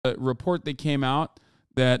report that came out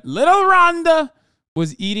that little Rhonda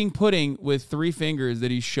was eating pudding with 3 fingers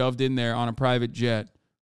that he shoved in there on a private jet.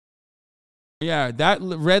 Yeah, that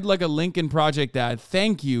read like a Lincoln Project ad.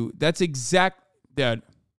 Thank you. That's exact. Dad.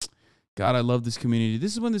 God, I love this community.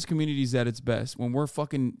 This is when this community is at its best. When we're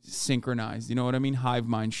fucking synchronized. You know what I mean? Hive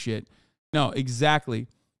mind shit. No, exactly.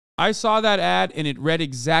 I saw that ad and it read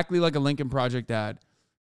exactly like a Lincoln Project ad.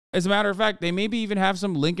 As a matter of fact, they maybe even have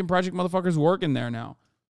some Lincoln Project motherfuckers working there now.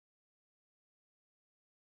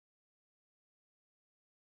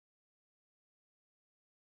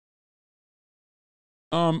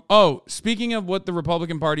 Oh, speaking of what the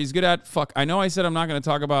Republican Party is good at, fuck, I know I said I'm not going to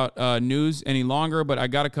talk about news any longer, but I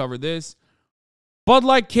got to cover this. Bud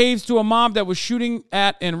Light caves to a mob that was shooting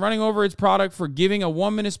at and running over its product for giving a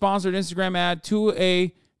 1-minute sponsored Instagram ad to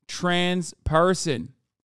a trans person.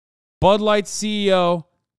 Bud Light's CEO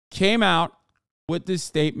came out with this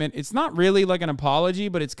statement. It's not really like an apology,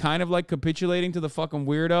 but it's kind of like capitulating to the fucking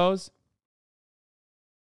weirdos,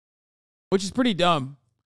 which is pretty dumb,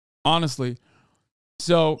 honestly.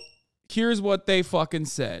 So here's what they fucking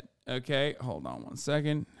said. Okay, hold on one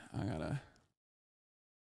second. I gotta.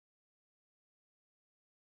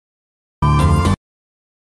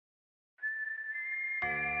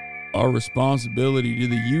 Our responsibility to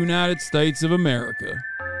the United States of America.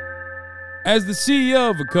 As the CEO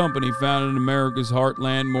of a company founded in America's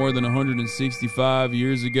heartland more than 165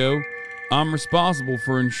 years ago, I'm responsible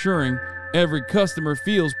for ensuring every customer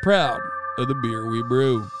feels proud of the beer we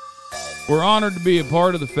brew. We're honored to be a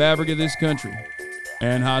part of the fabric of this country.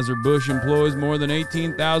 Anheuser-Busch employs more than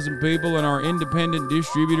 18,000 people, and our independent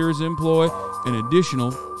distributors employ an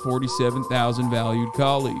additional 47,000 valued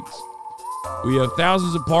colleagues. We have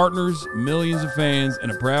thousands of partners, millions of fans,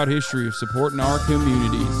 and a proud history of supporting our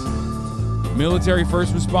communities. Military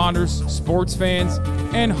first responders, sports fans,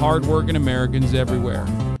 and hardworking Americans everywhere.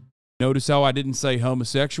 Notice how I didn't say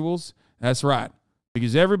homosexuals? That's right,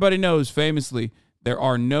 because everybody knows famously there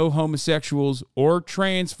are no homosexuals or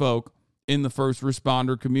trans folk in the first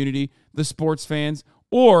responder community, the sports fans,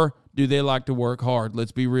 or do they like to work hard?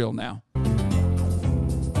 Let's be real now.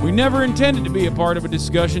 We never intended to be a part of a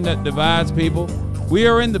discussion that divides people. We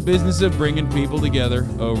are in the business of bringing people together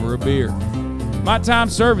over a beer. My time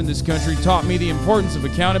serving this country taught me the importance of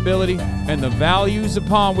accountability and the values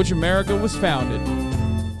upon which America was founded.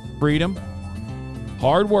 Freedom,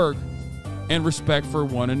 hard work, and respect for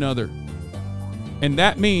one another. And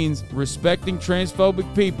that means respecting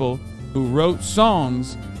transphobic people who wrote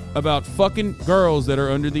songs about fucking girls that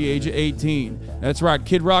are under the age of 18. That's right,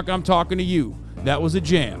 Kid Rock, I'm talking to you. That was a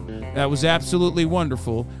jam. That was absolutely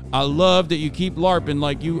wonderful. I love that you keep LARPing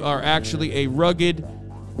like you are actually a rugged,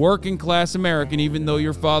 working class American, even though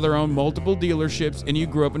your father owned multiple dealerships and you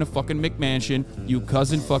grew up in a fucking McMansion, you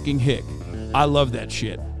cousin fucking hick. I love that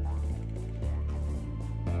shit.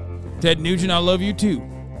 Ted Nugent, I love you too.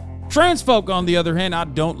 Trans folk, on the other hand, I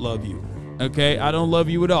don't love you. Okay? I don't love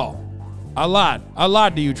you at all. I lied. I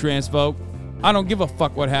lied to you, trans folk. I don't give a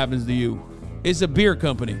fuck what happens to you. It's a beer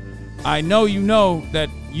company. I know you know that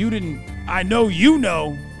you didn't. I know you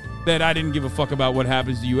know that I didn't give a fuck about what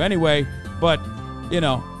happens to you anyway, but, you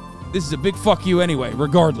know, this is a big fuck you anyway,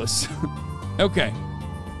 regardless. Okay.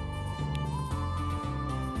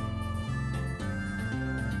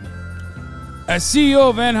 As CEO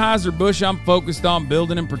of Anheuser-Busch, I'm focused on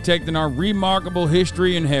building and protecting our remarkable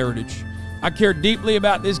history and heritage. I care deeply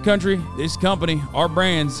about this country, this company, our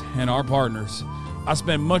brands, and our partners. I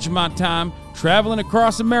spend much of my time traveling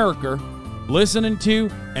across America, listening to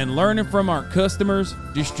and learning from our customers,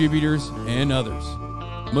 distributors, and others.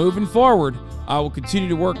 Moving forward, I will continue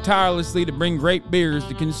to work tirelessly to bring great beers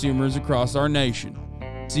to consumers across our nation.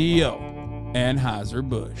 CEO,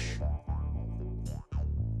 Anheuser-Busch.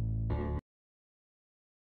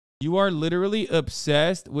 You are literally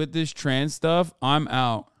obsessed with this trans stuff. I'm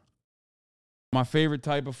out. My favorite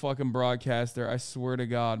type of fucking broadcaster. I swear to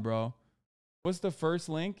God, bro. What's the first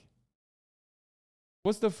link?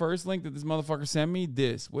 What's the first link that this motherfucker sent me?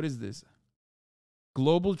 This. What is this?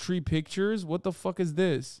 Global Tree Pictures? What the fuck is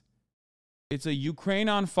this? It's a Ukraine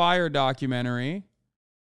on Fire documentary.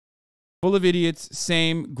 Full of idiots.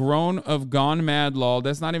 Same. Grown of gone mad lol.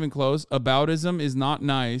 That's not even close. Aboutism is not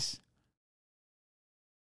nice.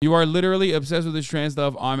 You are literally obsessed with this trans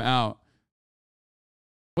stuff. I'm out.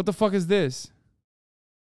 What the fuck is this?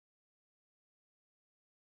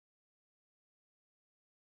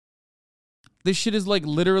 This shit is like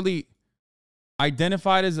literally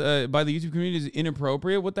identified as by the YouTube community as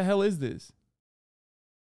inappropriate. What the hell is this?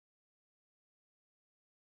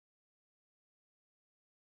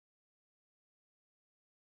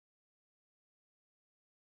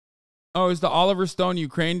 Oh, is the Oliver Stone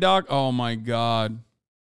Ukraine doc? Oh my God.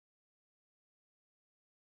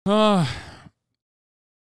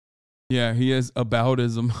 Yeah, he has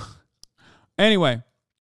aboutism. Anyway,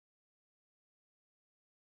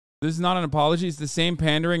 this is not an apology. It's the same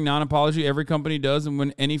pandering non-apology every company does, and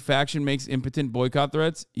when any faction makes impotent boycott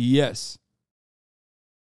threats. Yes.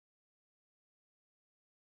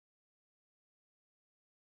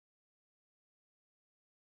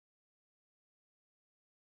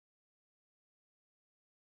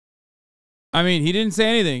 I mean, he didn't say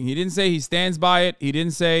anything. He didn't say he stands by it. He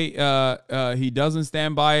didn't say he doesn't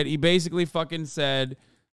stand by it. He basically fucking said,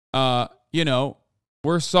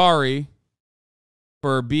 we're sorry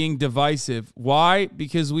for being divisive. Why?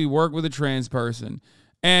 Because we work with a trans person.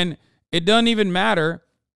 And it doesn't even matter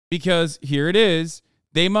because here it is.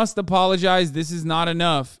 They must apologize. This is not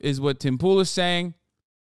enough, is what Tim Pool is saying.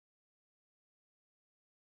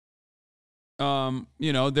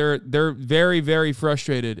 They're very, very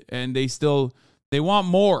frustrated, and they want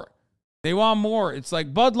more. They want more. It's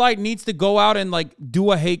like Bud Light needs to go out and like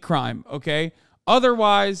do a hate crime, okay?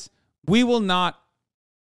 Otherwise, we will not.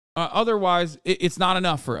 It's not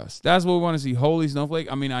enough for us. That's what we want to see. Holy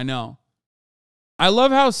snowflake. I mean, I know. I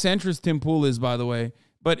love how centrist Tim Pool is, by the way,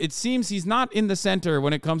 but it seems he's not in the center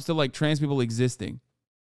when it comes to like trans people existing.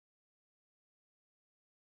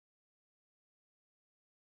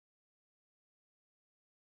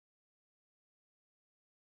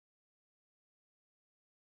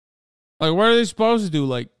 Like, what are they supposed to do?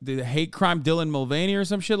 Like, the hate crime Dylan Mulvaney or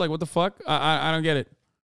some shit? Like, what the fuck? I don't get it.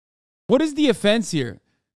 What is the offense here?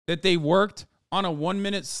 That they worked on a 1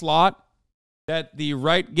 minute slot that the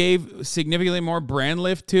right gave significantly more brand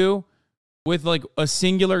lift to with, like, a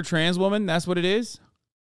singular trans woman? That's what it is?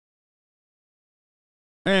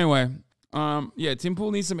 Anyway, Tim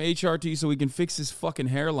Pool needs some HRT so he can fix his fucking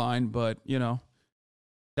hairline, but,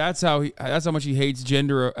 that's how much he hates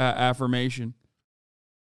gender affirmation.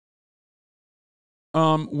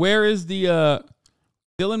 Where is the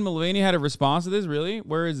Dylan Mulvaney had a response to this? Really?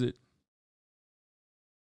 Where is it?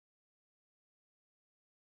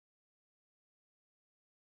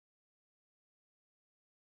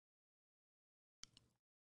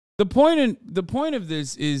 The point of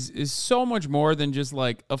this is so much more than just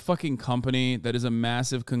like a fucking company that is a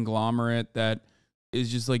massive conglomerate that is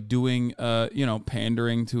just like doing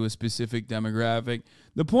pandering to a specific demographic.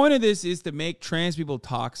 The point of this is to make trans people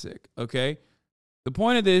toxic, okay? The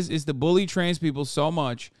point of this is to bully trans people so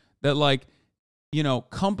much that, like,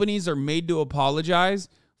 companies are made to apologize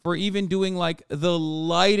for even doing, like, the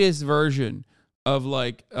lightest version of,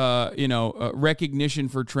 like, recognition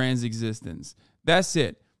for trans existence. That's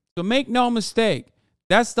it. So make no mistake.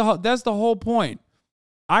 That's the whole point.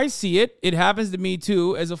 I see it. It happens to me,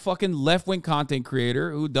 too, as a fucking left-wing content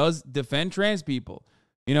creator who does defend trans people.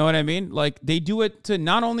 You know what I mean? Like, they do it to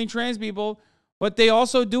not only trans people, but they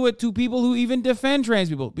also do it to people who even defend trans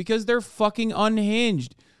people because they're fucking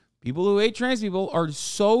unhinged. People who hate trans people are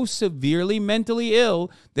so severely mentally ill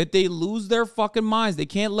that they lose their fucking minds. They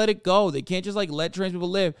can't let it go. They can't just like let trans people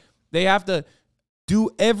live. They have to do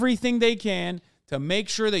everything they can to make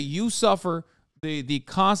sure that you suffer the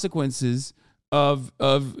consequences of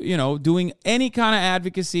doing any kind of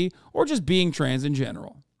advocacy or just being trans in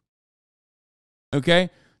general. Okay?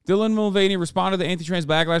 Dylan Mulvaney responded to the anti-trans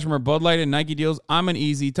backlash from her Bud Light and Nike deals. I'm an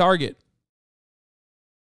easy target.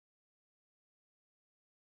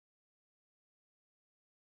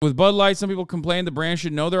 With Bud Light, some people complain the brand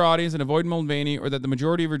should know their audience and avoid Mulvaney, or that the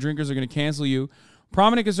majority of her drinkers are going to cancel you.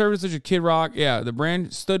 Prominent conservatives such as Kid Rock, the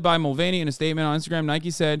brand stood by Mulvaney in a statement on Instagram. Nike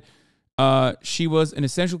said she was an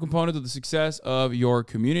essential component of the success of your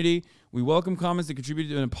community. We welcome comments that contribute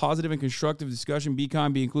to a positive and constructive discussion. Be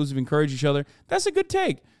kind, be inclusive, encourage each other. That's a good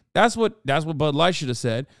take. That's what Bud Light should have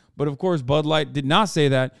said. But of course, Bud Light did not say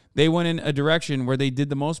that. They went in a direction where they did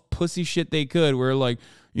the most pussy shit they could. Where like,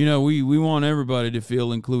 we want everybody to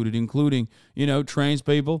feel included, including, trans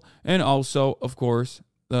people. And also, of course,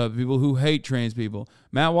 people who hate trans people.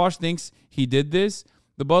 Matt Walsh thinks he did this.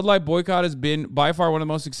 The Bud Light boycott has been by far one of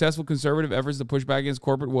the most successful conservative efforts to push back against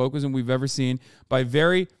corporate wokeism we've ever seen.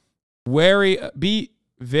 Be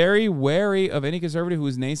very wary of any conservative who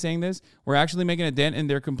is naysaying this. We're actually making a dent in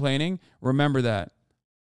their complaining. Remember that.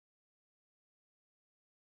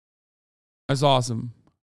 That's awesome.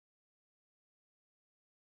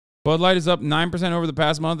 Bud Light is up 9% over the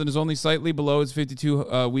past month and is only slightly below its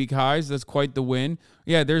 52-week highs. That's quite the win.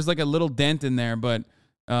 Yeah, there's like a little dent in there, but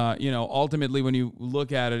ultimately when you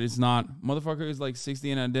look at it, it's not. Motherfucker is like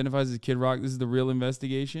 60 and identifies as Kid Rock. This is the real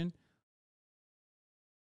investigation.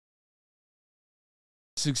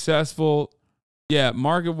 Successful. Yeah,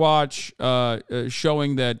 Market Watch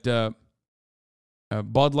showing that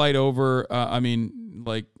Bud Light over, I mean,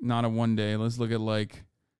 like, not a 1 day. Let's look at, like,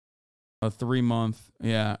 a 3 month.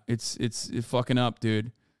 Yeah, it's fucking up,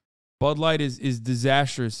 dude. Bud Light is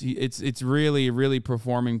disastrous. It's really, really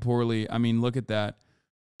performing poorly. I mean, look at that.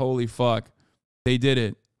 Holy fuck. They did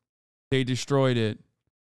it. They destroyed it.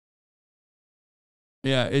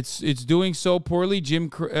 Yeah, it's doing so poorly. Jim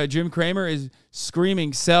Cramer is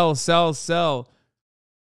screaming, sell, sell, sell.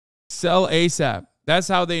 Sell ASAP. That's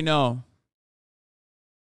how they know.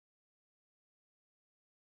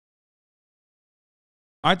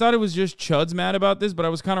 I thought it was just Chuds mad about this, but I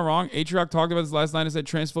was kind of wrong. Atriarch talked about this last night and said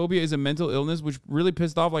transphobia is a mental illness, which really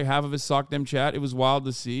pissed off like half of his sock them chat. It was wild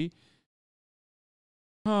to see.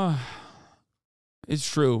 It's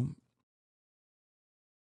true.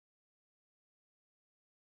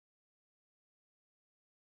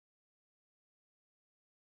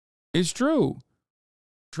 It's true.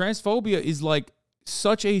 Transphobia is like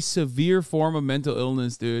such a severe form of mental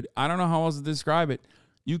illness, dude. I don't know how else to describe it.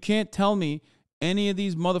 You can't tell me any of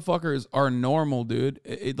these motherfuckers are normal, dude.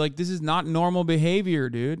 Like, this is not normal behavior,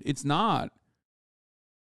 dude. It's not.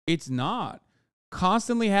 It's not.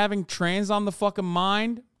 Constantly having trans on the fucking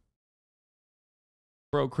mind.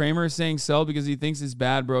 Bro, Kramer is saying sell because he thinks it's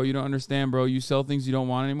bad, bro. You don't understand, bro. You sell things you don't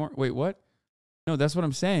want anymore. Wait, what? No, that's what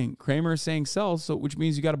I'm saying. Kramer is saying sell, so which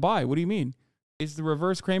means you got to buy. What do you mean? It's the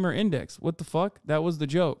reverse Kramer index. What the fuck? That was the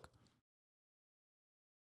joke.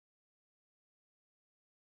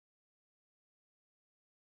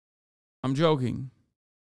 I'm joking.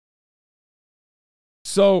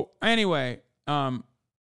 So anyway,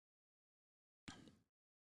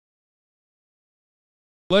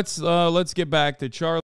 let's get back to Charlie.